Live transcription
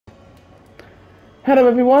Hello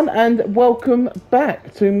everyone and welcome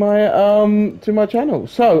back to my channel.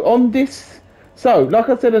 Like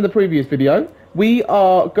I said in the previous video, we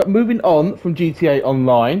are moving on from GTA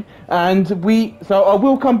Online, and I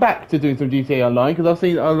will come back to doing some GTA Online because I've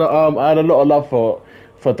seen I had a lot of love for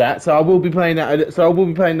that. So I will be playing that. So I will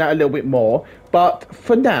be playing that a little bit more. But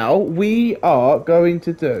for now, we are going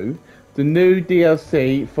to do the new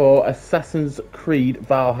DLC for Assassin's Creed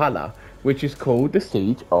Valhalla, which is called the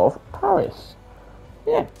Siege of Paris.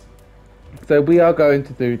 Yeah. So we are going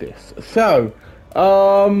to do this. So,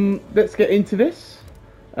 let's get into this.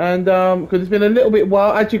 And because it's been a little bit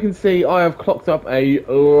while, as you can see, I have clocked up a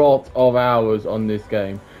lot of hours on this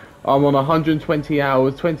game. I'm on 120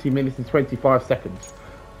 hours, 20 minutes, and 25 seconds.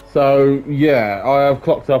 So yeah, I have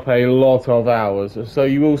clocked up a lot of hours. So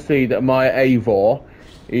you will see that my Eivor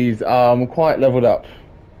is quite leveled up.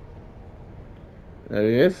 There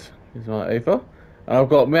he is. He's my Eivor. I've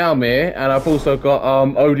got Malmir, and I've also got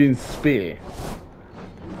Odin's Spear.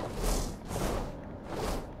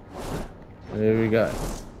 There we go.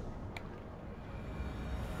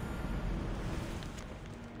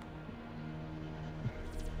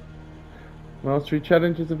 Mastery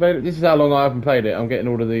challenges available. This is how long I haven't played it. I'm getting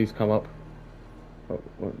all of these come up.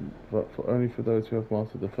 But only for those who have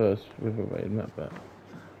mastered the first river raid map back.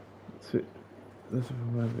 This is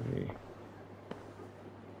remember.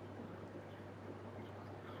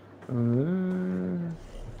 They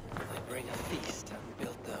bring a feast and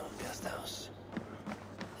build their own guest house.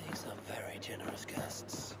 These are very generous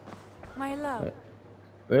guests. My love.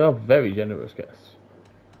 They are very generous guests.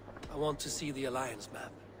 I want to see the Alliance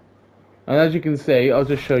map. And as you can see, I'll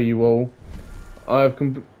just show you all. I have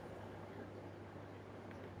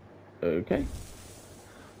Okay.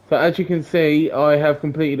 So as you can see, I have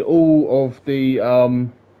completed all of the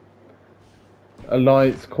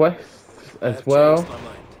Alliance quests as well. Changed my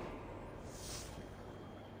mind.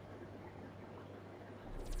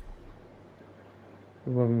 To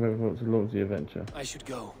launch the adventure. I should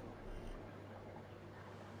go.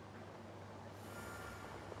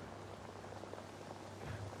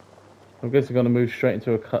 I guess we're going to move straight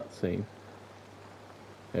into a cutscene.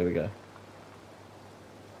 Here we go.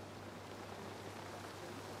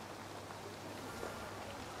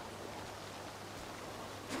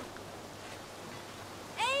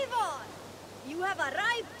 Avon! You have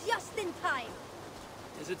arrived just in time.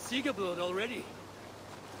 Is it Siegerblood already?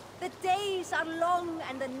 The days are long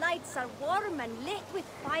and the nights are warm and lit with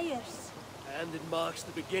fires. And it marks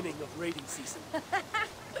the beginning of raiding season.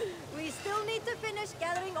 We still need to finish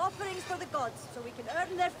gathering offerings for the gods so we can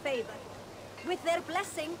earn their favor. With their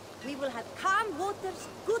blessing, we will have calm waters,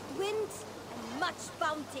 good winds, and much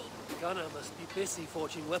bounty. Gunnar must be busy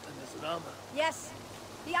forging weapons and armor. Yes,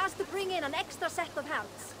 he asked to bring in an extra set of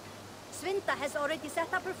hands. Svinda has already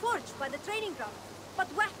set up her forge by the training ground. But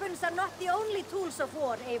weapons are not the only tools of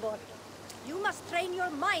war, Eivor. You must train your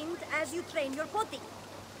mind as you train your body.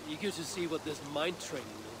 Eager to see what this mind training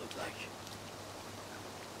will look like.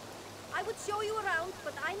 I would show you around,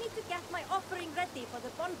 but I need to get my offering ready for the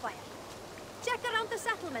bonfire. Check around the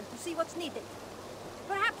settlement to see what's needed.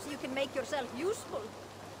 Perhaps you can make yourself useful.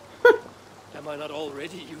 Am I not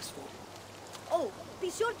already useful? Oh, be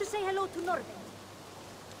sure to say hello to Norvin.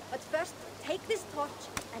 But first, take this torch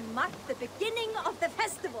and mark the beginning of the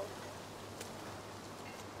festival.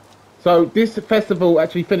 So this festival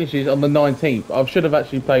actually finishes on the 19th. I should have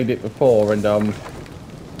actually played it before and done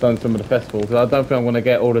some of the festivals. I don't think I'm going to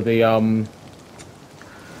get all of the I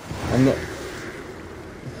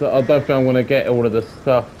don't think I'm going to get all of the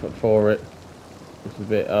stuff for it, which is a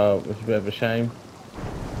bit of a shame.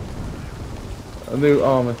 A new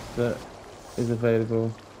armor set is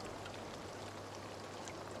available.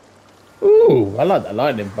 Ooh, I like that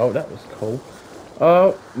lightning bolt. That was cool.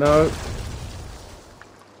 Oh no.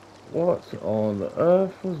 What on the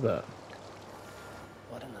earth was that?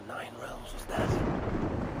 What in the Nine Realms was that?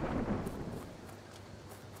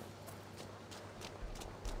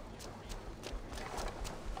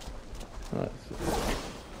 Right,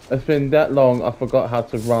 it's been that long, I forgot how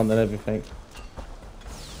to run and everything.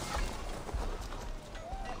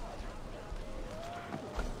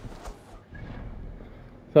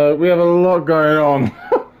 So we have a lot going on.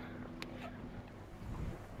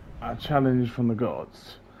 A challenge from the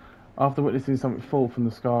gods. After witnessing something fall from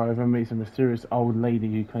the sky, everyone meets a mysterious old lady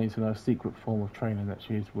who claims to know a secret form of training that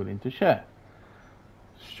she is willing to share.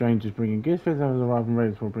 Strangers bringing gifts, visitors arrive in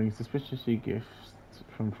raids will bring suspiciously gifts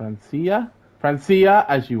from Francia. Francia,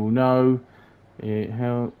 as you will know,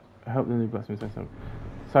 help the new blacksmith say something.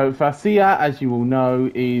 So Francia, as you will know,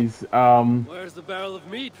 is Where's the barrel of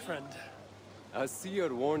meat, friend? A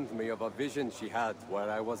seer warned me of a vision she had where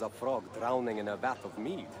I was a frog drowning in a vat of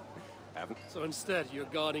mead. So instead, you're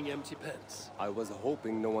guarding empty pens. I was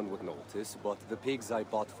hoping no one would notice, but the pigs I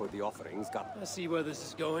bought for the offerings got... I see where this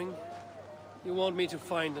is going. You want me to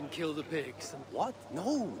find and kill the pigs, and... What?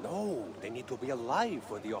 No, no. They need to be alive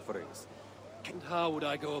for the offerings. And how would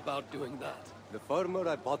I go about doing that? The farmer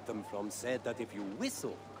I bought them from said that if you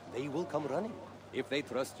whistle, they will come running. If they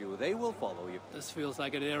trust you, they will follow you. This feels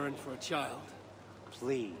like an errand for a child.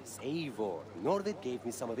 Please, Eivor. Nordit gave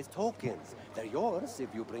me some of his tokens. They're yours if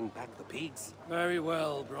you bring back the pigs. Very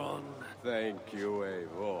well, Bron. Thank you,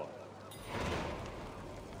 Eivor.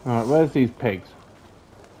 Alright, where's these pigs?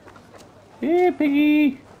 Here,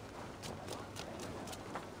 piggy!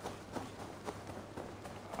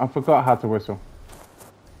 I forgot how to whistle.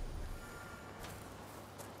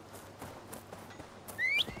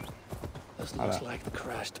 This looks like the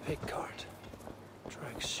crashed pig cart.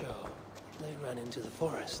 Tracks show they ran into the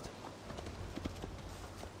forest.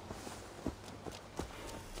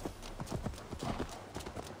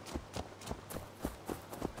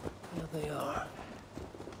 Here they are.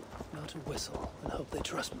 Now to whistle and hope they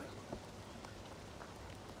trust me.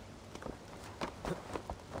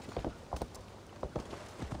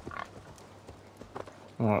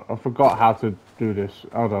 Alright, I forgot how to do this.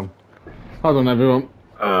 Hold on. Hold on, everyone.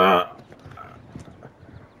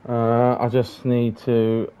 I just need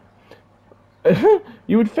to...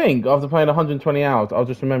 You would think, after playing 120 hours, I'll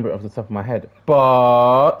just remember it off the top of my head.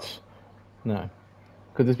 But... no.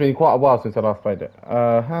 Because it's been quite a while since I last played it.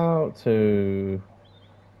 How to...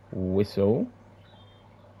 whistle...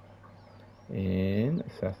 in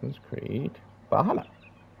Assassin's Creed Valhalla.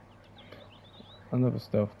 Another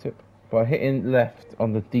stealth tip. By hitting left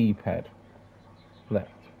on the D-pad.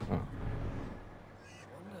 Left. Oh. Wonder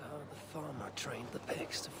how the farmer trained the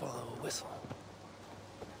pigs to follow a whistle.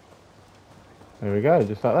 There we go,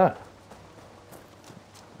 just like that.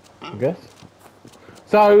 I guess.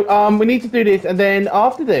 So, we need to do this, and then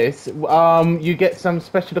after this, you get some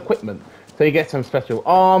special equipment. So you get some special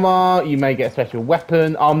armor, you may get a special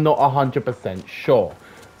weapon, I'm not 100% sure.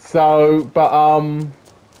 So, but,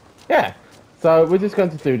 yeah. So we're just going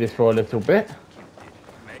to do this for a little bit.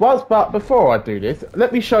 But before I do this,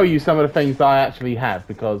 let me show you some of the things that I actually have,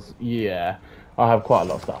 because, yeah, I have quite a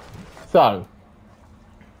lot of stuff. So,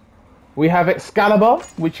 we have Excalibur,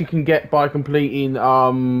 which you can get by completing,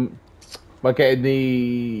 by getting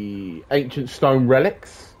the ancient stone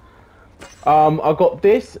relics. I got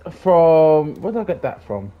this from, where did I get that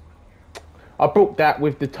from? I brought that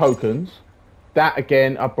with the tokens. That,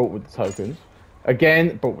 again, I brought with the tokens.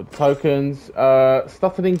 Again, brought with the tokens.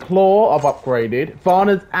 Stuttering Claw, I've upgraded.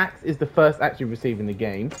 Varna's Axe is the first axe you receive in the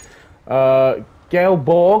game. Gale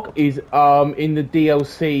Borg is in the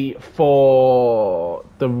DLC for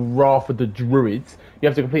the Wrath of the Druids. You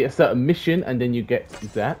have to complete a certain mission and then you get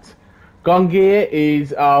that. Gungear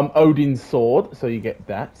is Odin's sword, so you get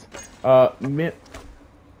that.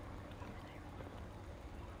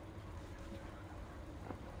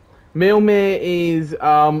 Mjolnir is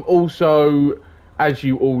also, as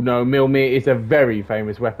you all know, Mjolnir is a very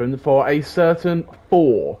famous weapon for a certain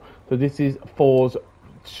Thor. So this is Thor's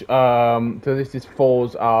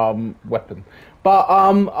weapon. But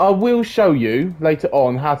I will show you later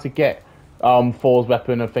on how to get Thor's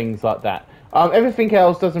weapon and things like that. Everything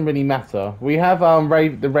else doesn't really matter. We have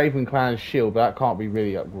the Raven Clan's shield, but that can't be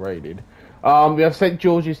really upgraded. We have St.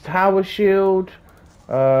 George's Tower shield.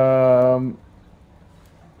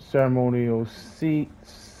 Ceremonial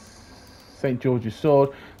seats. St. George's sword.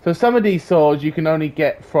 So some of these swords you can only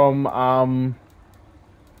get from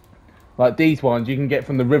like these ones you can get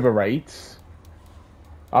from the river raids.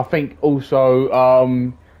 I think also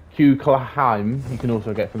Hugh Claheim you can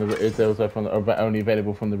also get from the only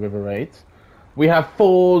available from the river raids. We have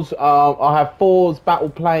Thor's I have Thor's battle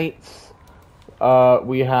plates. I've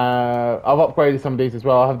upgraded some of these as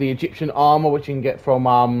well. I have the Egyptian armor which you can get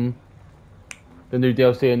from the new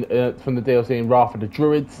DLC and from the DLC in Wrath of the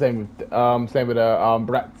Druids. Same with the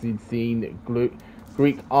Bratzidine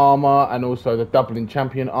Greek armor, and also the Dublin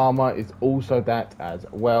Champion armor is also that as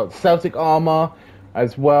well. Celtic armor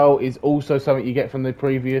as well is also something you get from the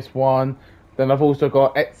previous one. Then I've also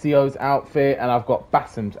got Ezio's outfit and I've got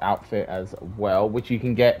Basim's outfit as well, which you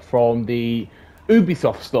can get from the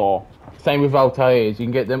Ubisoft store. Same with Altair's, you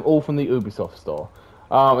can get them all from the Ubisoft store.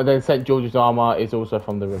 And then St. George's armor is also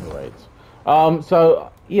from the River Raids.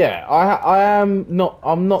 So yeah, I'm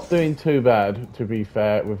not doing too bad, to be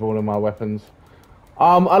fair, with all of my weapons.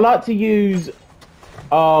 I like to use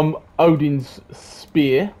Odin's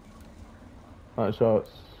spear. Right, so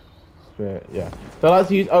Spear, yeah. So I like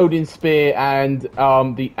to use Odin's spear and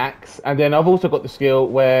the axe, and then I've also got the skill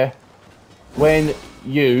where, when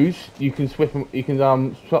used, you can swap. You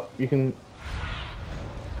can swap. You can.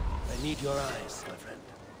 I need your eyes, my friend.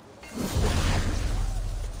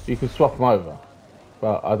 You can swap them over,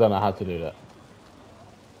 but I don't know how to do that.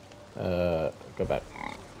 Go back.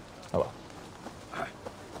 Oh well.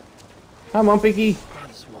 Come on, Piggy.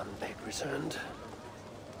 That's one big returned.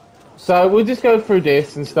 So we'll just go through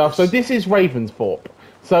this and stuff. So this is Ravensthorpe.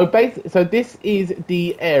 So this is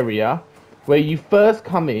the area where you first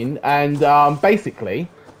come in, and basically,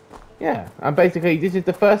 yeah, and basically this is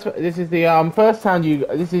the first. This is the first town you.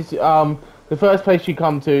 This is the first place you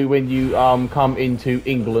come to when you come into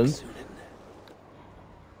England.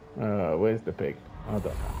 Where's the pig? I don't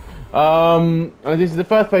know. And this is the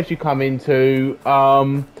first place you come into.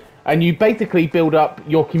 And you basically build up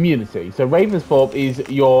your community. So Ravensthorpe is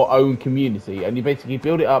your own community, and you basically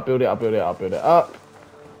build it up, build it up, build it up, build it up.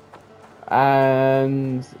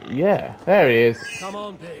 And yeah, there it is. Come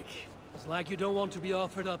on, pig. It's like you don't want to be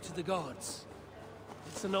offered up to the gods.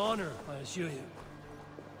 It's an honor, I assure you.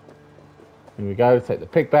 Here we go. Take the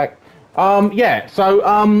pig back. Yeah. So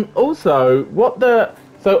also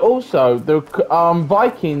the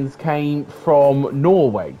Vikings came from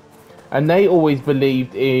Norway. And they always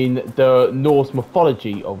believed in the Norse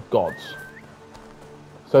mythology of gods.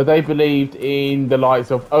 So they believed in the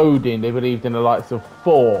likes of Odin, they believed in the likes of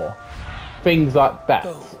Thor, things like that.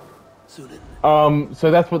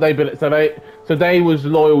 So that's what they believed. So they was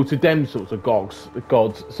loyal to them sorts of gods.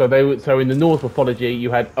 So in the Norse mythology,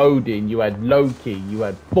 you had Odin, you had Loki, you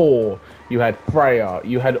had Thor, you had Freya,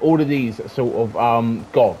 you had all of these sort of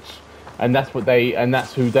gods, and that's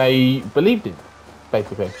who they believed in,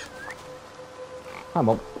 basically. Come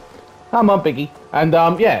on, Biggie. And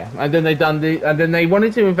yeah, and then they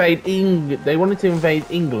wanted to invade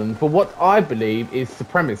England for what I believe is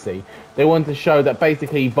supremacy. They wanted to show that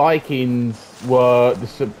basically Vikings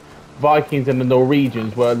and the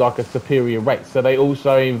Norwegians were like a superior race. So they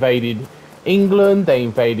also invaded England, they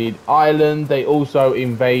invaded Ireland, they also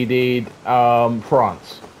invaded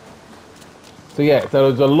France. So yeah, so there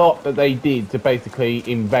was a lot that they did to basically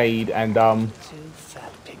invade and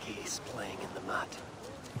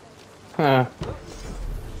yeah,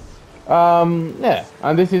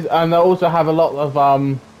 and I also have a lot of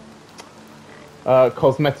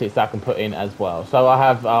cosmetics I can put in as well. So I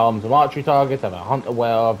have some archery targets, I have a hunter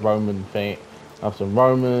well, I have Roman thing, I have some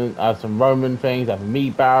Roman things, I have a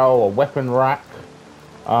meat barrel, a weapon rack,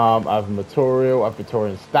 I have a material, I have a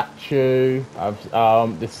Victorian statue, I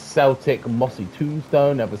have this Celtic mossy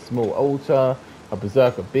tombstone, I have a small altar, a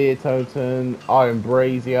berserker beer totem, iron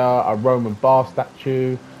brazier, a Roman bar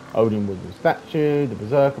statue, Odin wooden statue, the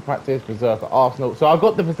berserker practice, berserker arsenal. So I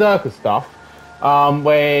got the berserker stuff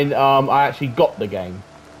when I actually got the game.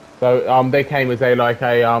 So they came as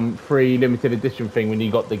a free limited edition thing when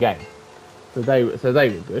you got the game. So they were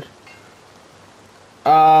good.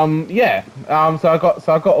 Yeah. So I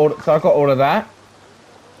got all of that.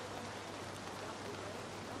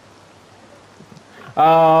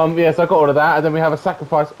 Yeah. So I got all of that, and then we have a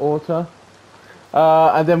sacrifice altar.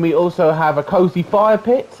 And then we also have a cozy fire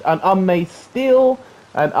pit, an unmade steel,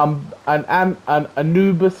 an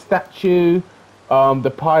Anubis statue,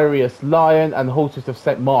 the Piraeus lion, and the horses of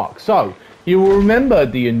St. Mark. So you will remember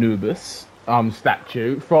the Anubis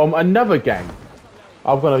statue from another game.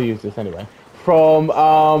 I'm gonna use this anyway.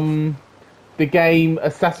 From the game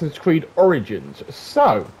Assassin's Creed Origins.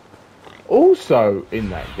 So also in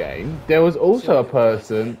that game, there was also a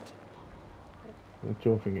person.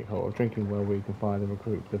 Jaw thinking hole. Drinking well, we can find and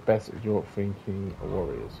recruit the best jaw thinking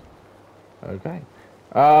warriors. Okay.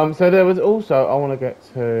 So there was also. I want to get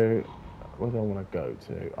to. Where do I want to go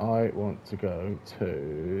to? I want to go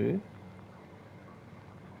to.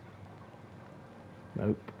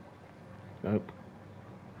 Nope. Nope.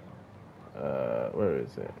 Where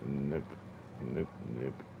is it? Nope. Nope.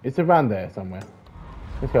 Nope. It's around there somewhere.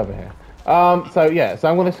 Let's go over here. So yeah. So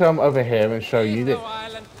I'm going to come over here and show you this.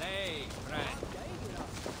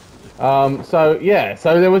 So yeah,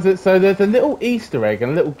 so there's a little Easter egg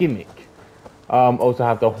and a little gimmick. Also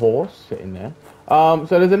have the horse sitting there. So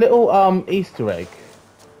there's a little Easter egg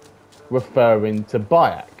referring to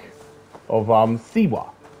Bayek of Siwa,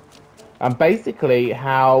 and basically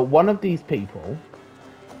how one of these people,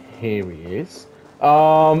 here he is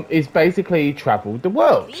basically travelled the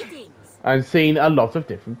world and seen a lot of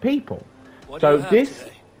different people. So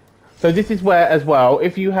this is where as well,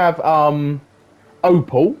 if you have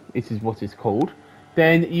opal, this is what it's called,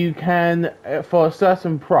 then you can, for a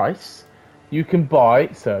certain price, you can buy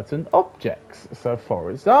certain objects. So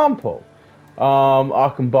for example,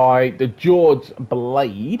 I can buy the George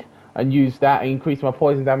Blade and use that and increase my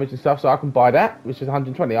poison damage and stuff. So I can buy that, which is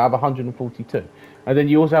 120. I have 142. And then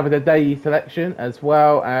you also have the daily selection as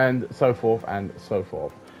well, and so forth and so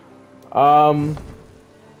forth.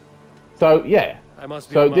 So yeah. I must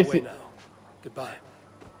be So on my this way is now. Goodbye.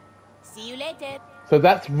 See you later. so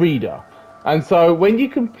that's Reader. And so when you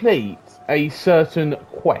complete a certain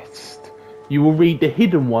quest, you will read the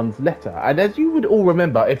Hidden Ones letter. And as you would all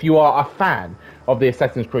remember, if you are a fan of the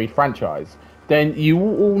Assassin's Creed franchise, then you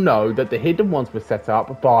will all know that the Hidden Ones were set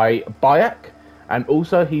up by Bayek and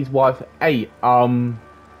also his wife Aya.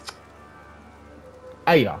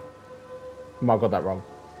 Aya. Might have got that wrong.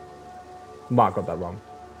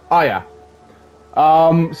 Aya.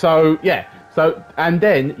 So yeah. So and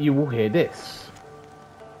then you will hear this.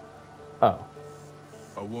 Oh.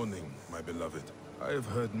 A warning, my beloved. I have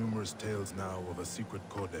heard numerous tales now of a secret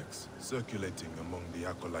codex circulating among the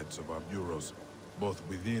acolytes of our bureaus, both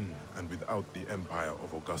within and without the Empire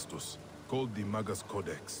of Augustus, called the Magus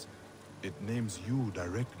Codex. It names you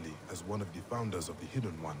directly as one of the founders of the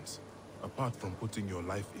Hidden Ones, apart from putting your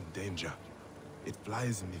life in danger. It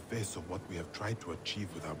flies in the face of what we have tried to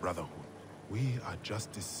achieve with our brotherhood. We are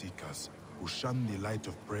justice seekers who shun the light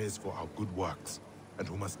of praise for our good works, and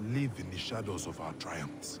who must live in the shadows of our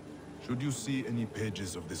triumphs. Should you see any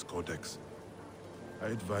pages of this codex, I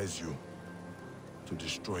advise you to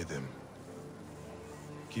destroy them.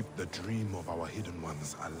 Keep the dream of our Hidden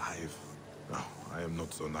Ones alive. Now, I am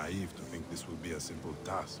not so naive to think this will be a simple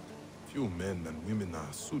task. Few men and women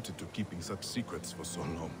are suited to keeping such secrets for so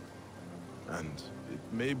long. And it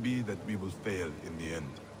may be that we will fail in the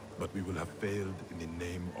end, but we will have failed in the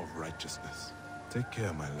name of righteousness. Take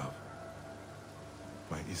care, my love.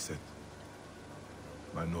 My Iset.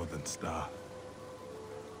 My Northern Star.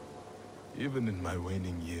 Even in my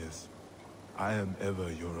waning years, I am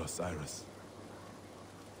ever your Osiris.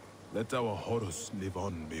 Let our Horus live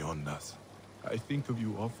on beyond us. I think of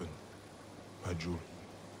you often, my jewel.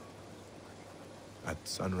 At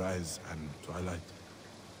sunrise and twilight.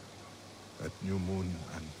 At new moon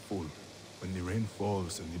and full. When the rain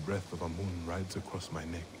falls and the breath of a moon rides across my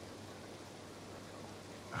neck.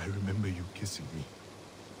 I remember you kissing me.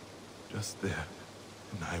 Just there.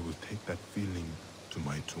 And I will take that feeling to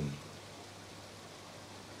my tomb.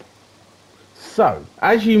 So,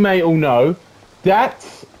 as you may all know, that,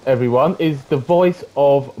 everyone, is the voice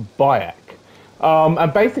of Bayek.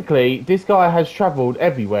 And basically, this guy has travelled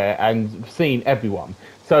everywhere and seen everyone.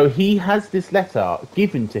 So he has this letter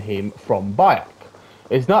given to him from Bayek.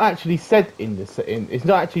 It's not actually said it's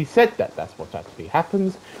not actually said that that's what actually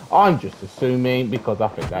happens. I'm just assuming because I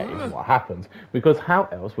think that is what happens. Because how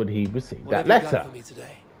else would he receive that letter?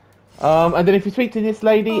 And then if you speak to this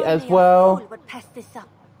lady as well.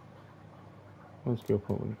 So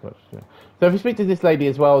if you speak to this lady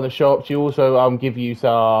as well in the shop, she also give you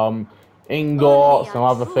some ingots, some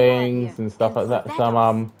other things and stuff like that.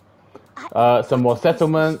 Some more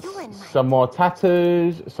settlements, some more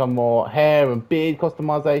tattoos, some more hair and beard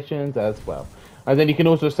customizations as well. And then you can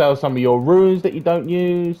also sell some of your runes that you don't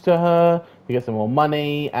use to her to get some more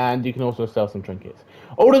money, and you can also sell some trinkets.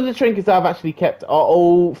 All of the trinkets that I've actually kept are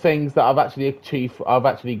all things that I've actually achieved. I've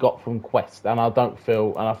actually got from quests, and I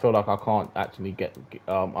feel like I can't actually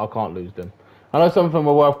I can't lose them. I know some of them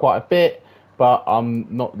are worth quite a bit, but I'm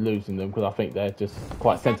not losing them because I think they're just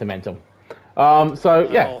quite sentimental. So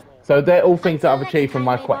yeah, so they're all things that I've achieved from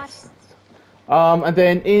my quests. And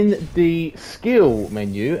then in the skill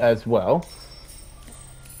menu as well,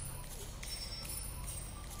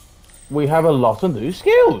 we have a lot of new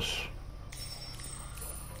skills.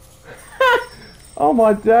 Oh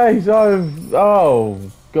my days! Oh,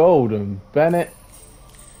 Golden Bennett.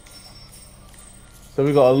 So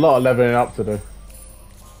we've got a lot of leveling up to do.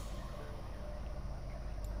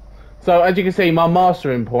 So as you can see, my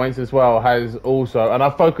mastering points as well has also, and I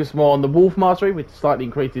focus more on the wolf mastery, which slightly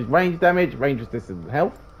increases range damage, range resistance, and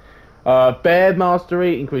health. Bear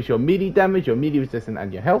mastery, increase your melee damage, your melee resistance,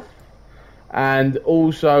 and your health. And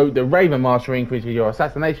also the raven mastery increases your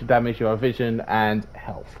assassination damage, your vision, and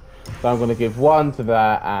health. So I'm going to give one to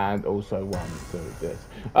that and also one to this.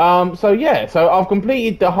 So yeah, so I've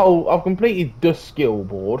completed the skill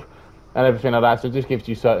board and everything like that. So it just gives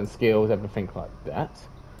you certain skills, everything like that.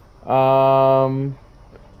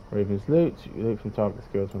 Raven's loot. You loot from target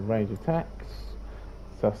skills from range attacks.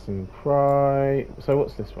 Assassin Cry. So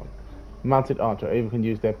what's this one? Mounted archer. Even can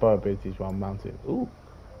use their bow abilities while mounted. Ooh.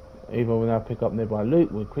 Even will now pick up nearby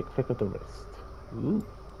loot with a quick flick of the wrist. Ooh.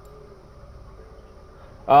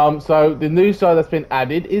 So the new side that's been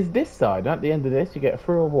added is this side. At the end of this, you get a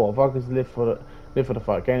thrill of war. Vikings live for the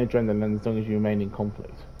fight. Gain adrenaline as long as you remain in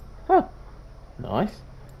conflict. Huh. Nice.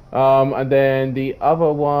 And then the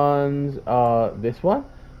other ones are this one.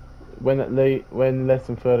 When less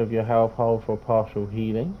than a third of your health, hold for partial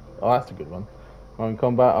healing. Oh, that's a good one. In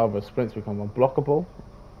combat, other sprints become unblockable.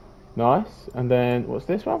 Nice. And then what's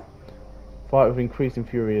this one? Fight with increasing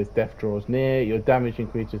fury as death draws near. Your damage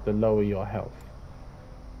increases the lower your health.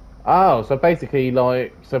 Oh, so basically,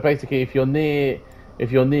 if you're near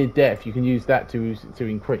death, you can use that to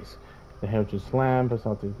increase. The Hellion Slam,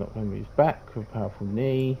 Basalt is not going to use back with powerful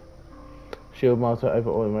knee. Shield Master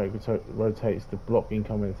over automatically rotates to block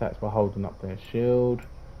incoming attacks by holding up their shield.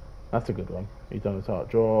 That's a good one. You've done the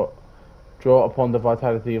start. Draw upon the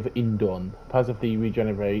vitality of Indon. Passively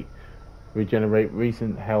regenerate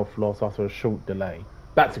recent health loss after a short delay.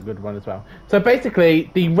 That's a good one as well. So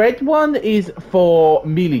basically, the red one is for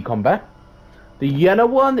melee combat. The yellow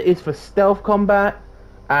one is for stealth combat.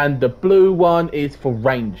 And the blue one is for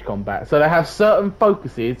range combat. So they have certain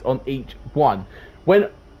focuses on each one. When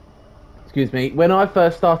I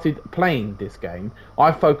first started playing this game,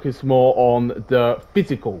 I focused more on the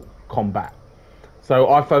physical combat. So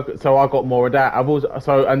I got more of that.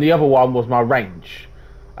 And the other one was my range.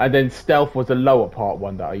 And then stealth was the lower part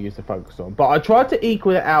one that I used to focus on. But I tried to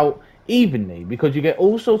equal it out evenly because you get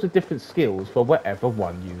all sorts of different skills for whatever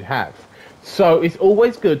one you have. So it's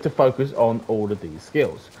always good to focus on all of these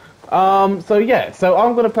skills. So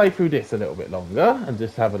I'm going to play through this a little bit longer and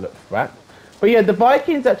just have a look back. But yeah, the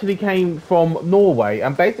Vikings actually came from Norway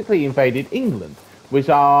and basically invaded England, which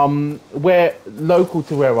where local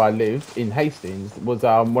to where I live in Hastings was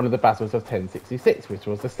one of the battles of 1066, which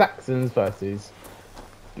was the Saxons versus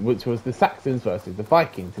the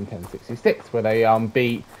Vikings in 1066, where they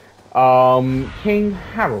beat King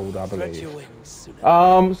Harold, I believe.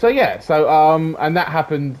 And that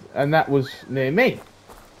happened, and that was near me.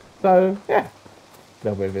 So yeah, a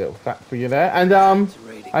little fact for you there, and that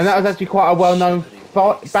was actually quite a well-known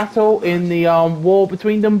battle in the war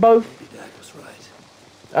between them both.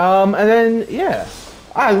 And then yeah,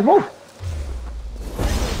 there's more.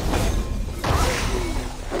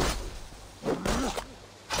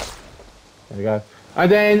 There we go.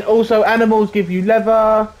 And then also animals give you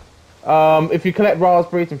leather. If you collect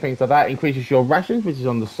raspberries and things like that, it increases your rations, which is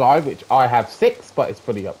on the side, which I have 6, but it's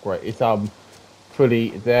fully upgraded. It's fully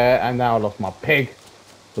there, and now I lost my pig.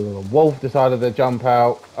 The little wolf decided to jump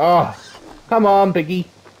out. Oh, come on, piggy.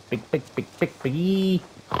 Big piggy.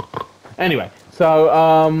 Anyway,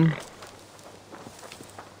 so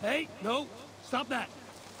Hey, no, stop that.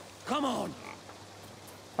 Come on.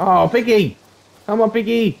 Oh, piggy. Come on,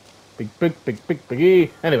 piggy. Big piggy.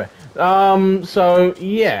 Anyway, so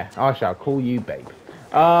yeah, I shall call you babe.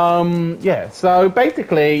 Yeah, so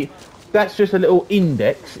basically that's just a little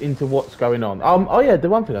index into what's going on. Oh yeah, the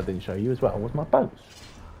one thing I didn't show you as well was my bows.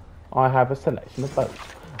 I have a selection of bows.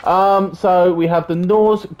 So we have the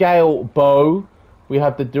Norse Gale bow, we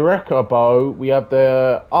have the Dureka bow, we have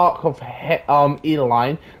the Arc of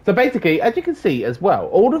Earline. So basically, as you can see as well,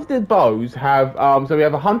 all of the bows have so we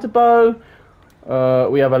have a hunter bow,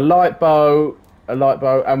 we have a light bow,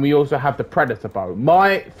 and we also have the predator bow.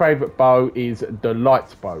 My favorite bow is the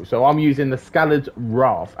light bow, so I'm using the Scaled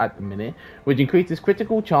Wrath at the minute, which increases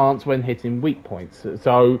critical chance when hitting weak points.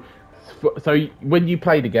 So when you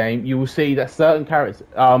play the game, you will see that certain characters,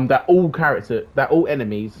 that all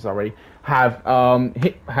enemies,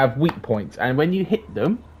 have weak points, and when you hit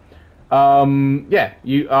them,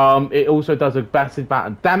 it also does a massive amount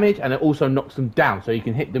of damage, and it also knocks them down, so you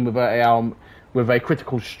can hit them with a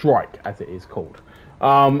critical strike, as it is called.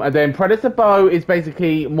 And then Predator Bow is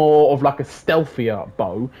basically more of like a stealthier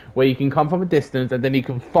bow, where you can come from a distance, and then you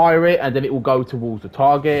can fire it, and then it will go towards the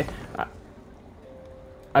target.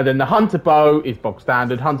 And then the Hunter Bow is bog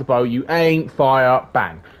standard. Hunter Bow, you aim, fire,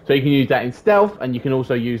 bang. So you can use that in stealth, and you can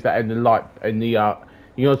also use that in the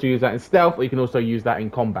you can also use that in stealth, or you can also use that in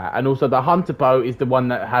combat. And also the Hunter Bow is the one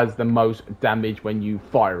that has the most damage when you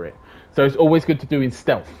fire it. So it's always good to do in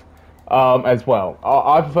stealth. As well.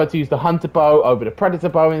 I prefer to use the Hunter Bow over the Predator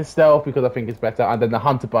Bow in stealth because I think it's better, and then the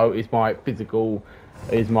Hunter Bow is my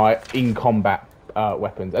in combat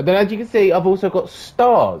weapons. And then as you can see, I've also got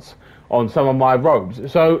stars on some of my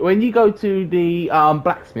robes. So when you go to the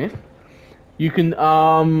blacksmith, you can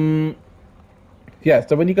so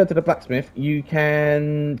when you go to the blacksmith, you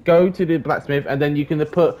can go to the blacksmith, and then you can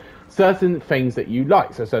put certain things that you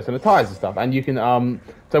like, so certain attires and stuff, and you can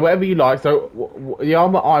so whatever you like. So the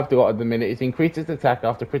armor I've got at the minute is increases attack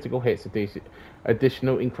after critical hits,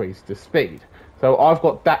 additional increase to speed. So I've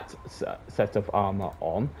got that set of armor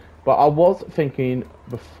on, but I was thinking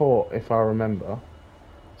before, if I remember,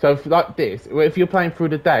 so like this, if you're playing through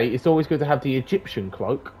the day, it's always good to have the Egyptian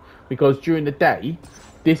cloak, because during the day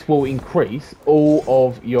this will increase all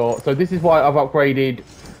of your. So this is why I've upgraded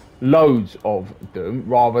loads of them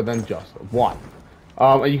rather than just one.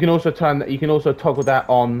 And you can also turn that. You can also toggle that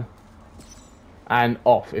on and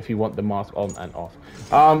off if you want the mask on and off.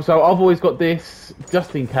 So I've always got this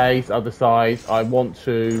just in case I decide I want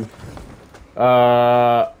to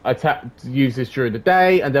use this during the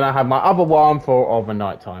day, and then I have my other one for over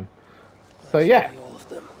night time. So yeah. All of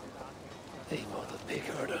them. Eivor the pig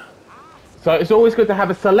herder. So it's always good to have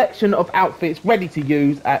a selection of outfits ready to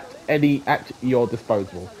use at your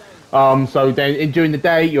disposal. So then during the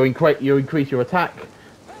day you increase your attack.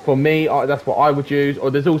 For me, that's what I would use. Or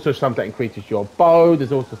there's also some that increases your bow.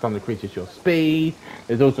 There's also some that increases your speed.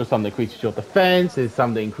 There's also some that increases your defense. There's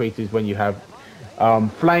some that increases when you have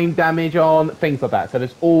flame damage on, things like that. So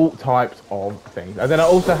there's all types of things. And then I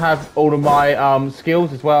also have all of my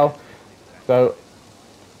skills as well. So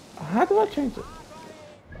how do I change it?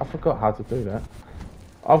 I forgot how to do that.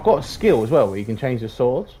 I've got a skill as well where you can change the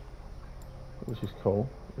swords, which is cool.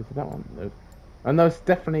 Is it that one? No. I know it's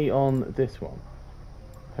definitely on this one.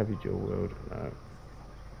 Heavy dual wield.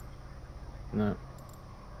 No.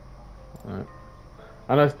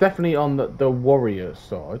 I know it's definitely on the warrior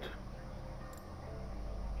side.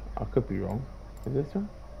 I could be wrong. Is this one?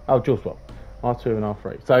 Oh, dual swap. R2 and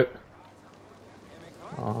R3. So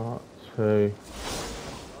R2.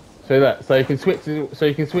 So that. So you can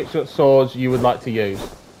switch what swords you would like to use.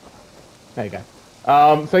 There you go.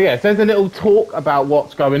 So yeah, there's a little talk about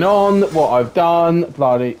what's going on, what I've done,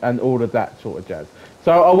 bloody, and all of that sort of jazz.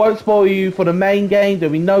 So I won't spoil you for the main game.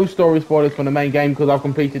 There'll be no story spoilers for the main game because I've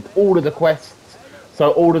completed all of the quests. So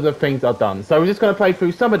all of the things are done. So we're just going to play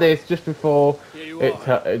through some of this just before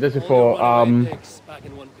just before back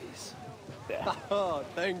in one piece.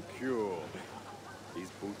 Thank you. These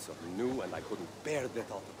boots are new and I couldn't bear the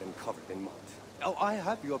thought of them covered in mud. Oh, I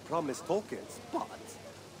have your promised tokens, but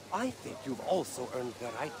I think you've also earned the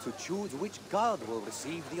right to choose which god will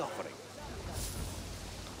receive the offering.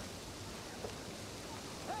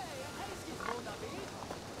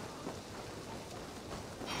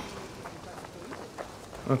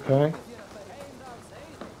 Okay.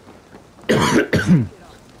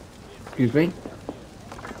 Excuse me.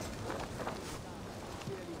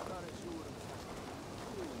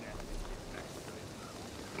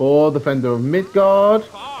 For Defender of Midgard.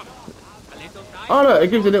 Oh look, it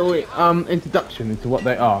gives a little introduction into what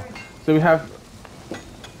they are. So we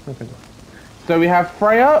have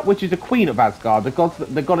Freya, which is the Queen of Asgard, the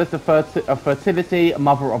goddess of fertility,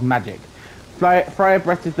 mother of magic. Freya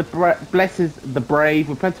blesses the brave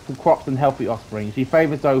with plentiful crops and healthy offspring. She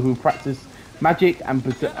favours those who practice magic and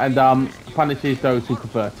punishes those who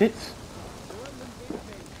pervert it.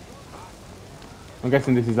 I'm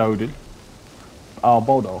guessing this is Odin. Oh,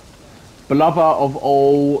 Baldur. Beloved of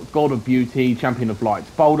all, god of beauty, champion of light.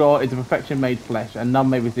 Baldur is a perfection made flesh, and none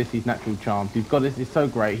may resist his natural charms. His goddess is so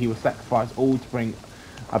great, he will sacrifice all to bring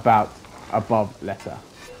about above lesser.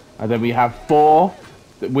 And then we have Thor,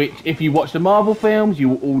 which, if you watch the Marvel films, you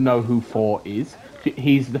will all know who Thor is.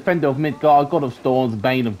 He's the defender of Midgard, god of storms,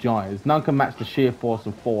 bane of giants. None can match the sheer force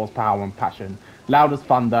of Thor's power and passion. Loud as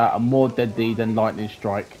thunder and more deadly than lightning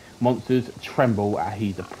strike. Monsters tremble at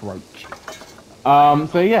his approach.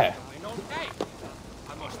 So yeah.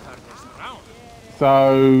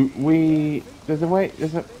 So there's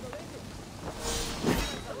a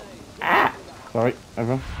sorry,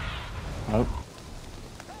 everyone. Oh.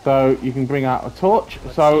 So you can bring out a torch.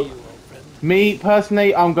 So me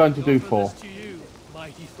personally, I'm going to do 4.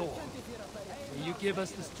 Mighty Thor. Will you give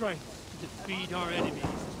us the strength to defeat our enemies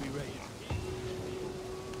as we rage?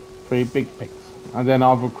 3 big pigs. And then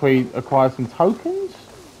I've acquired some tokens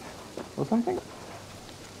or something.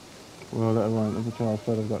 Well, that won't. Let me try.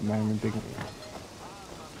 I've got name and big.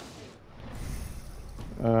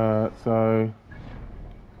 So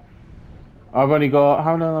I've only got,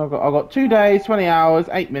 how long have I got? I've got 2 days, 20 hours,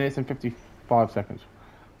 8 minutes and 55 seconds.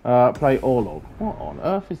 Play all of. What on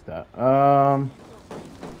earth is that?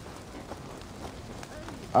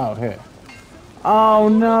 Oh, here. Oh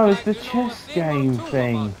no, it's the chess game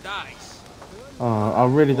thing. Oh, I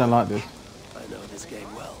really don't like this. I know this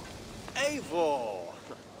game well. Eivor!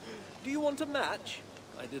 Do you want a match?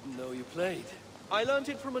 I didn't know you played. I learned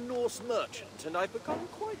it from a Norse merchant, and I've become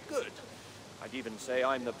quite good. I'd even say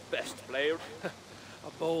I'm the best player. A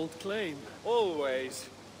bold claim. Always.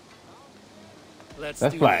 Let's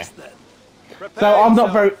play. This then. So I'm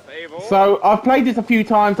not very. Eivor. So I've played this a few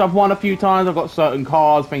times. I've won a few times. I've got certain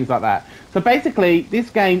cards, things like that. So basically, this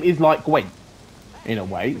game is like Gwent, in a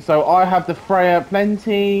way. So I have the Freya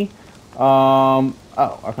plenty. Oh,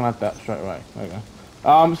 I can add that straight away. There we go.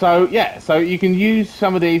 So yeah, so you can use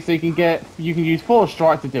some of these. So you can use 4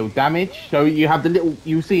 strikes to deal damage. So you have the little.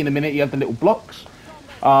 You'll see in a minute. You have the little blocks.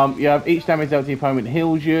 You have each damage dealt to the opponent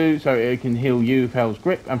heals you, so it can heal you with Hell's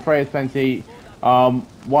Grip. And Freya's Plenty, you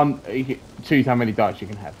can choose how many dice you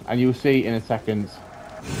can have, and you'll see in a second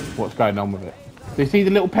what's going on with it. So you see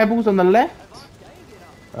the little pebbles on the left.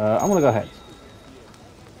 I'm gonna go ahead.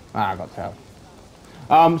 I got tail.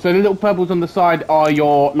 So the little pebbles on the side are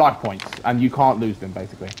your life points, and you can't lose them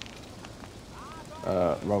basically.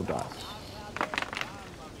 Roll dice.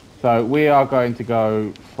 So we are going to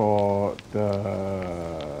go for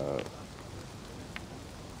the...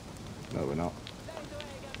 No, we're not.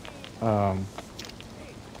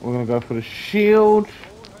 We're going to go for the shield.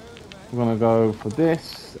 We're going to go for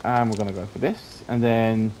this, and we're going to go for this, and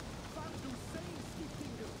then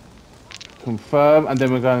confirm, and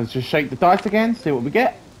then we're going to just shake the dice again, see what we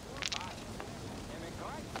get.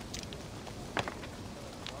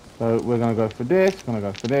 So we're going to go for this, we're going to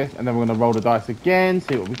go for this, and then we're going to roll the dice again,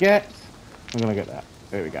 see what we get. We're going to get that.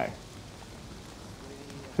 There we go.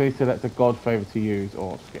 Please select a god favour to use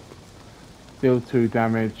or skip. Deal 2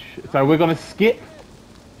 damage. So we're going to skip.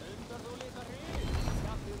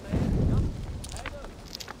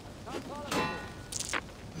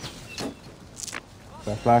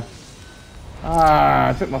 Fair play.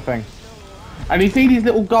 I took my thing. And you see these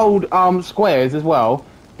little gold squares as well?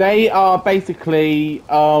 They are basically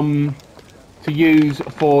to use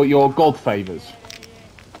for your god favours.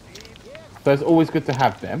 So it's always good to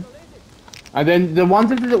have them. And then the ones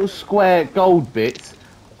with the little square gold bits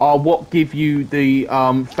are what give you the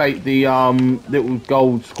little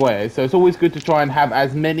gold squares. So it's always good to try and have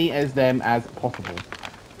as many as them as possible.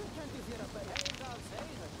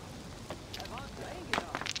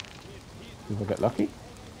 Did I get lucky?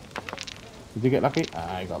 Did you get lucky?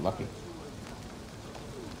 Ah, I got lucky.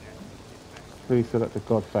 Please select a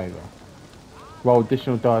god favour. Roll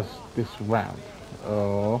additional dice this round.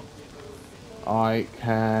 Oh, I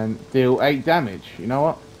can deal 8 damage. You know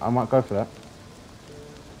what? I might go for that.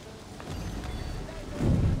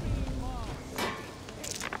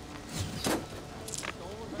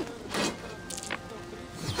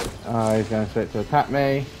 He's going straight to attack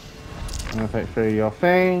me. I'm going to take 3 of your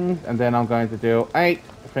things, and then I'm going to deal 8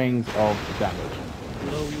 things of damage.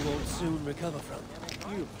 Blow you won't soon recover from.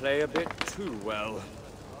 You play a bit too well.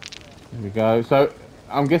 There we go. So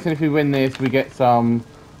I'm guessing if we win this, we get some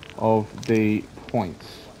of the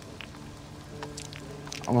points.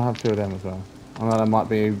 I'm gonna have 2 of them as well. I know that might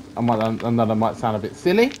be. I know that might sound a bit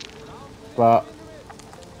silly, but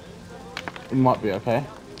it might be okay.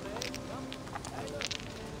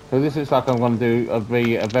 So this looks like I'm gonna do a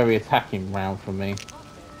very attacking round for me.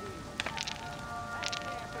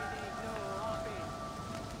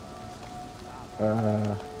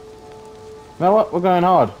 You know what? We're going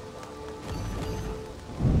hard.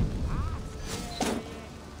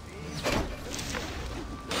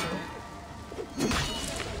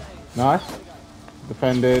 Nice.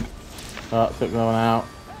 Defended. Took that one out.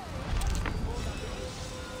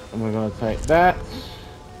 And we're going to take that.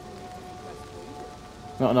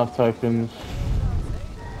 Not enough tokens.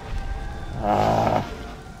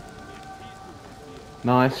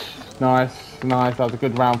 Nice. That was a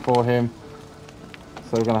good round for him.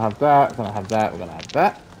 So we're going to have that, we're going to have that, we're going to have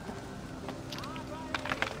that.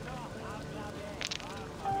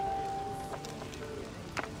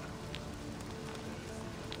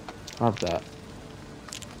 Have that.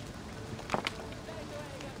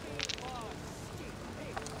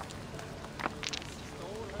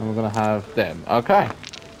 And we're going to have them. Okay.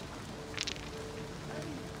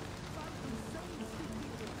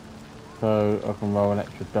 So I can roll an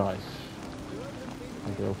extra dice.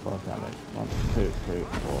 And deal 5 damage. 1, 2, 3,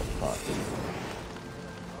 4, 5.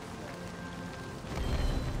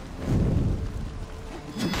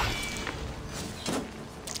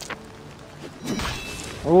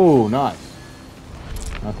 Oh, nice.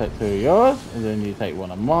 I'll take 2 of yours, and then you take 1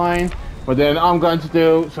 of mine. But then I'm going to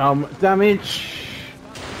do some damage.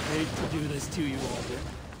 I hate to do this to you, Alden.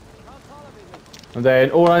 And then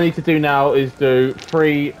all I need to do now is do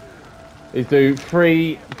 3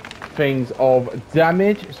 things of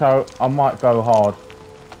damage. So I might go hard.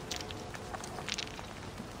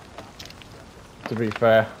 To be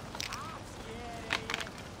fair.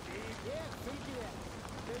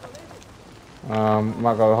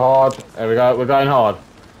 Might go hard. There we go. We're going hard.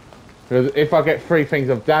 Because if I get 3 things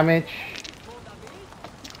of damage,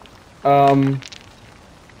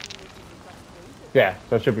 yeah,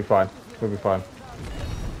 so it should be fine. Should be fine.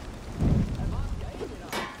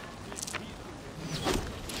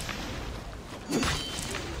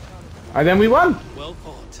 And then we won. Well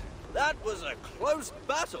fought. That was a close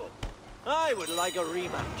battle. I would like a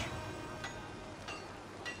rematch.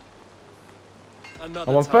 I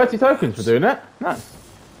want 30 tokens for doing it. Nice.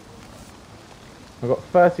 I've got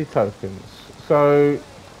 30 tokens. So,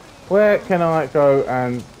 where can I go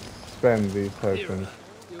and spend these tokens?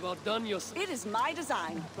 You've outdone yourself. It is my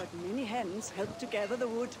design, but many hands help to gather the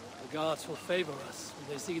wood. The gods will favor us when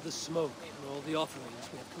they see the smoke and all the offerings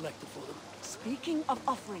we have collected for them. Speaking of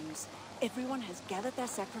offerings, everyone has gathered their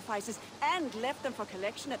sacrifices and left them for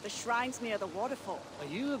collection at the shrines near the waterfall. Are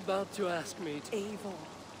you about to ask me to... Eivor,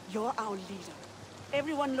 you're our leader.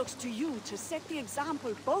 Everyone looks to you to set the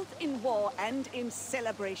example both in war and in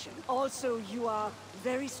celebration. Also, you are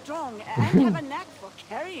very strong and have a knack for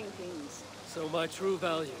carrying things. So my true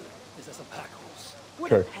value is as a pack horse.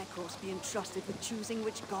 Would a pack horse be entrusted with choosing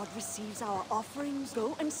which god receives our offerings?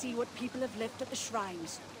 Go and see what people have left at the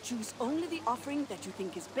shrines. Choose only the offering that you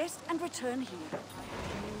think is best and return here.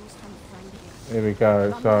 Here we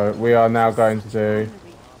go. So we are now going to do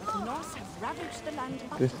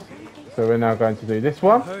this. So we're now going to do this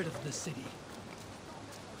one. Heard of the city.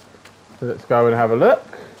 So let's go and have a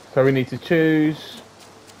look. So we need to choose.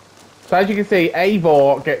 So as you can see,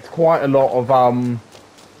 Eivor gets quite a lot of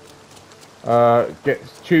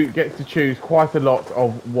gets to choose quite a lot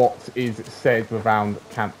of what is said around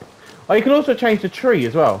camp. Oh, you can also change the tree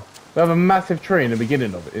as well. We have a massive tree in the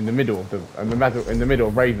beginning of it, in the middle of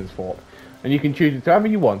Ravensthorpe, and you can choose it to however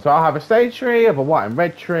you want. So I'll have a sage tree, I have a white and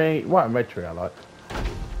red tree. White and red tree I like.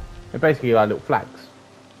 They're basically like little flags.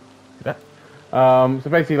 See that? So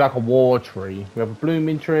basically like a war tree. We have a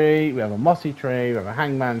blooming tree, we have a mossy tree, we have a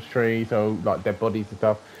hangman's tree, so like dead bodies and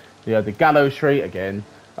stuff. We have the gallows tree again.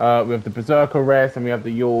 We have the berserker rest, and we have the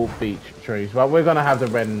Yule beach trees. But we're gonna have the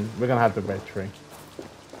red. We're gonna have the red tree.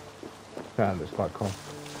 That looks quite cool.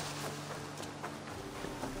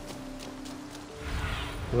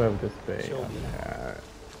 Where would this be?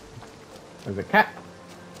 There's a cat.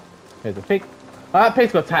 Here's a pig. Oh, that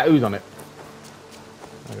pig's got tattoos on it.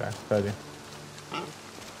 Okay, told you.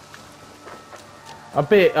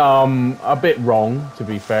 A bit wrong, to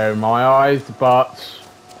be fair, in my eyes, but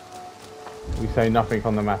we say nothing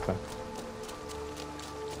on the matter.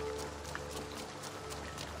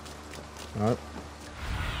 Nope.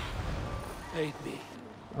 Aid me.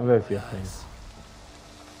 Oh, there's the thing.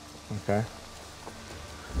 Okay.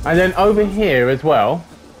 And then over here as well,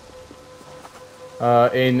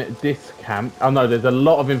 in this camp. Oh no, there's a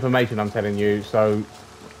lot of information I'm telling you. So,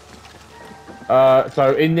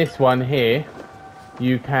 so in this one here,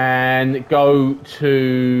 you can go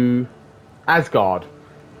to Asgard,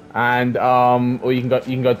 and or you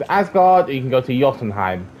can go to Asgard, or you can go to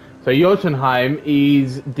Jotunheim. So Jotunheim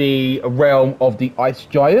is the realm of the ice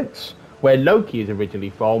giants, where Loki is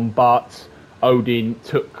originally from, but Odin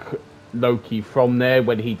took Loki from there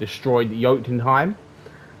when he destroyed Jotunheim.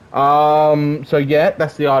 So yeah,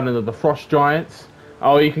 that's the island of the frost giants.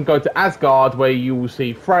 Or you can go to Asgard, where you will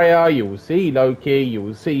see Freya, you will see Loki, you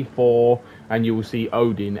will see Thor, and you will see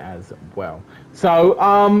Odin as well. So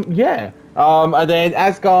yeah, and then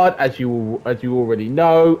Asgard, as you already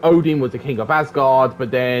know, Odin was the king of Asgard,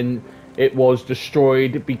 but then it was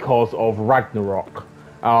destroyed because of Ragnarok,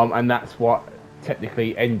 and that's what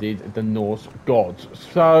technically ended the Norse gods.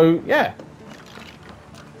 So yeah,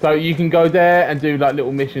 so you can go there and do like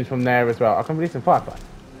little missions from there as well. I can release some fireflies.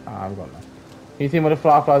 I haven't got none. Can you see what the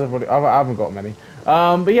fireflies I've already? I haven't got many.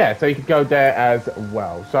 But yeah, so you can go there as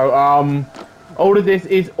well. So all of this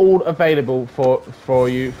is all available for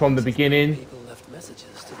you from the beginning. People left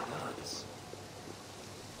messages to the gods.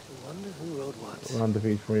 I wonder who wrote what. We're under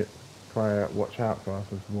these prayer. Watch out for us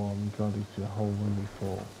as one. God is the whole when we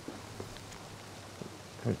fall.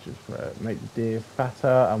 Coach's prayer. Make the deer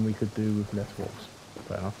fatter, and we could do with less walks.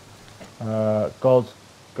 Fair enough. God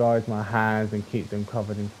guides my hands and keep them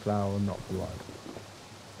covered in flour, not blood.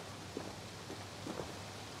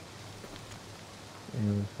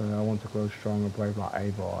 I want to grow strong and brave like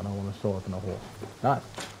Eivor, and I want a sword and a horse. Nice.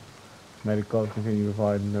 May the gods continue to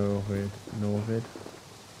provide Norvid.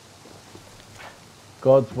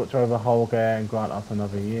 Gods watch over Holger and grant us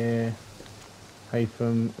another year.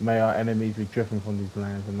 Haytham, may our enemies be driven from these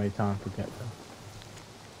lands, and may time forget them.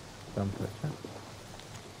 Done for it.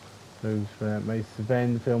 Moves for that. May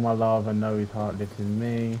Sven feel my love and know his heart lives in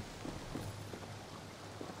me.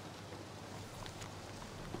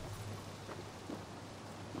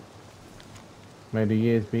 May the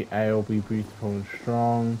years be ale, be beautiful and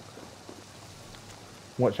strong.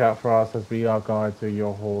 Watch out for us as we are guide to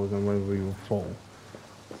your halls and when we will fall.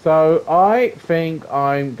 So I think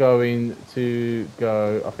I'm going to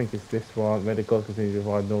go, I think it's this one. May the gods continue to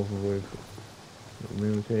provide Northern with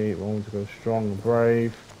immunity. I want to go strong and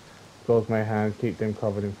brave. Gods may hands, keep them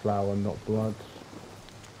covered in flour, not blood.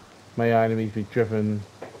 May our enemies be driven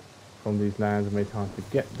from these lands and may time to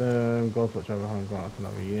get them. Gods watch over home, grant us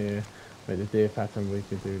another year. Make the deer pattern we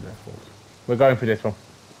can do levels. We're going for this one.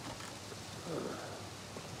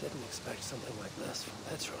 Didn't expect something like this from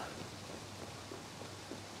Petra.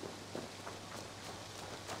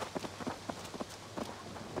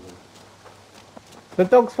 The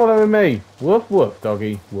dog's following me. Woof woof,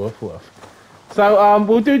 doggy. Woof woof. So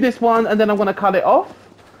we'll do this one and then I'm going to cut it off.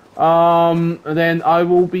 And then I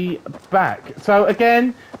will be back. So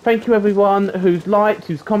again, thank you everyone who's liked,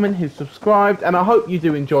 who's commented, who's subscribed, and I hope you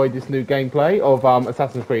do enjoy this new gameplay of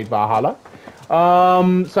Assassin's Creed Valhalla.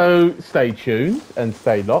 So stay tuned and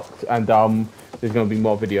stay locked, and there's going to be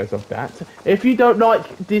more videos of that. If you don't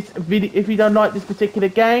like this particular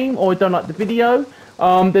game or don't like the video,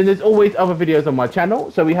 then there's always other videos on my channel.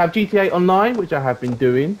 So we have GTA Online, which I have been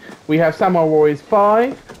doing. We have Samurai Warriors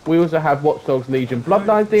 5. We also have Watch Dogs Legion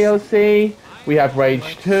Bloodlines DLC. We have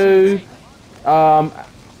Rage 2.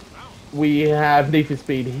 We have Need for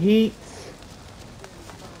Speed Heat.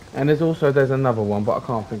 And there's another one, but I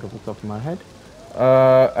can't think off the top of my head.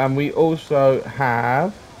 And we also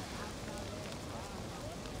have...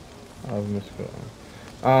 I've misforgotten.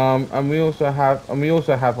 And we also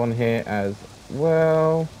have on here as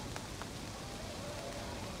well,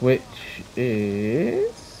 which is,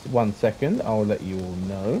 one second, I'll let you all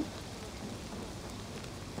know.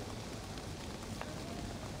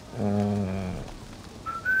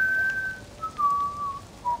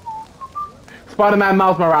 Spider-Man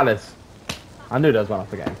Miles Morales. I knew that was one off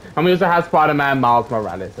the game. And we also have Spider-Man Miles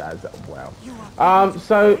Morales as well.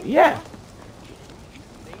 So yeah.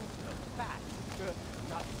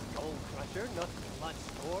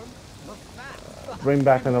 Bring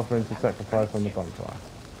back an offering to sacrifice on the bonfire.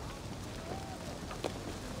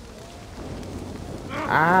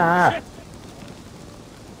 Ah!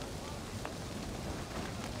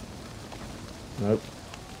 Nope.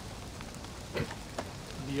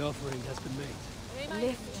 The offering has been made.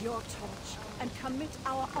 Lift your torch and commit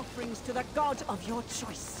our offerings to the god of your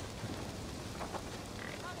choice.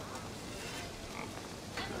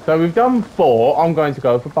 So we've done 4. I'm going to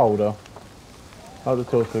go for Boulder. Hold the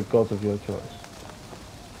torch to the gods of your choice.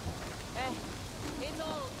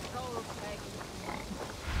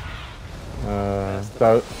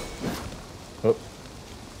 So, oops.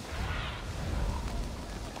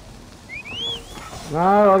 No,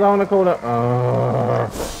 I don't want to call it.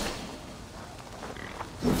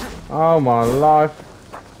 Oh my life!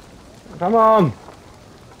 Come on!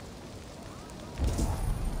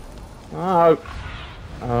 Oh,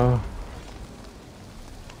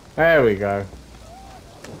 there we go.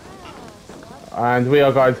 And we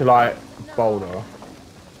are going to like Boulder,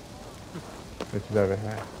 which is over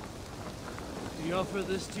here. We offer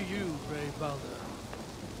this to you, brave Balder.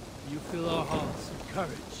 You fill our hearts with courage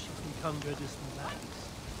as we conquer distant lands.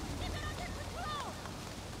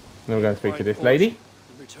 Now we're going to speak to this lady.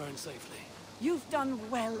 And return safely. You've done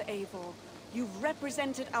well, Eivor. You've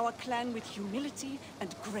represented our clan with humility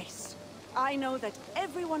and grace. I know that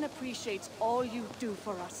everyone appreciates all you do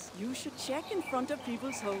for us. You should check in front of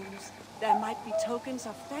people's homes. There might be tokens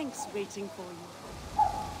of thanks waiting for you.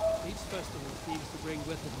 Each festival seems to bring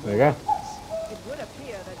with it There you go. It would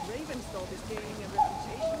appear that Ravensthorpe is gaining a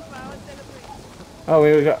reputation for our celebration.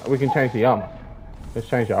 Oh, we can change the armor. Let's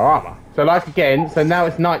change our armor. So like again, so now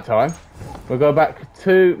it's night time. We'll go back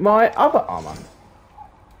to my other armor.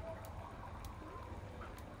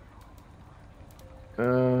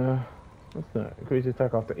 What's that? Increase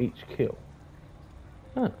attack after each kill.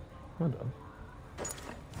 Oh, hold on.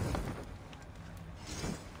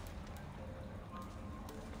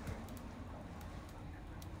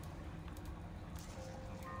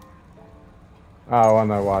 Oh, I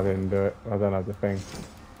know why I didn't do it. I don't have the thing.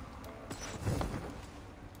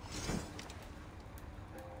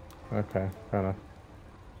 Okay, fair enough.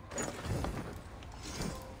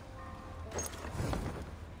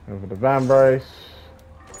 Over the van brace.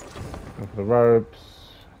 Over the ropes.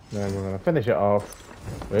 Then we're going to finish it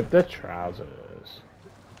off with the trousers.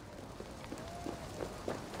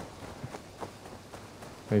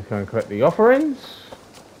 He's going to collect the offerings.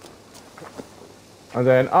 And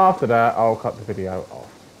then after that, I'll cut the video off.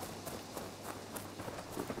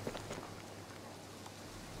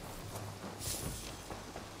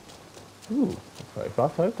 Ooh,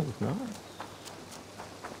 35 tokens, nice.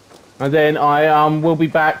 And then I will be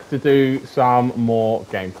back to do some more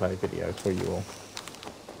gameplay videos for you all.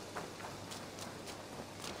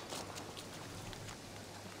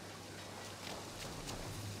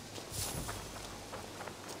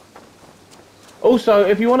 Also,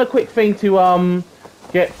 if you want a quick thing to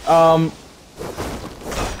get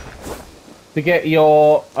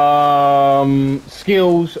your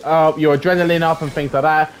skills up, your adrenaline up, and things like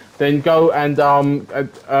that. Then go and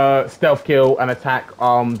stealth kill and attack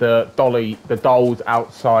the dolls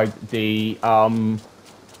outside the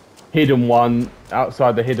hidden one,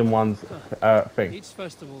 outside the hidden one's thing. Each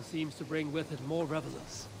festival seems to bring with it more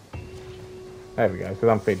revelers. There we go, because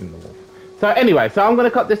I'm feeding the wolf. So anyway, so I'm going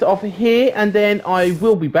to cut this off here, and then I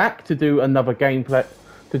will be back to do another gameplay.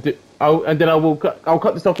 And then I'll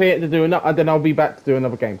cut this off here to do another, and then I'll be back to do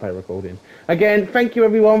another gameplay recording. Again, thank you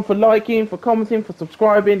everyone for liking, for commenting, for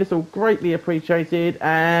subscribing. It's all greatly appreciated,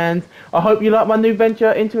 and I hope you like my new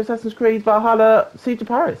venture into Assassin's Creed Valhalla Siege of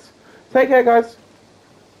Paris. Take care, guys.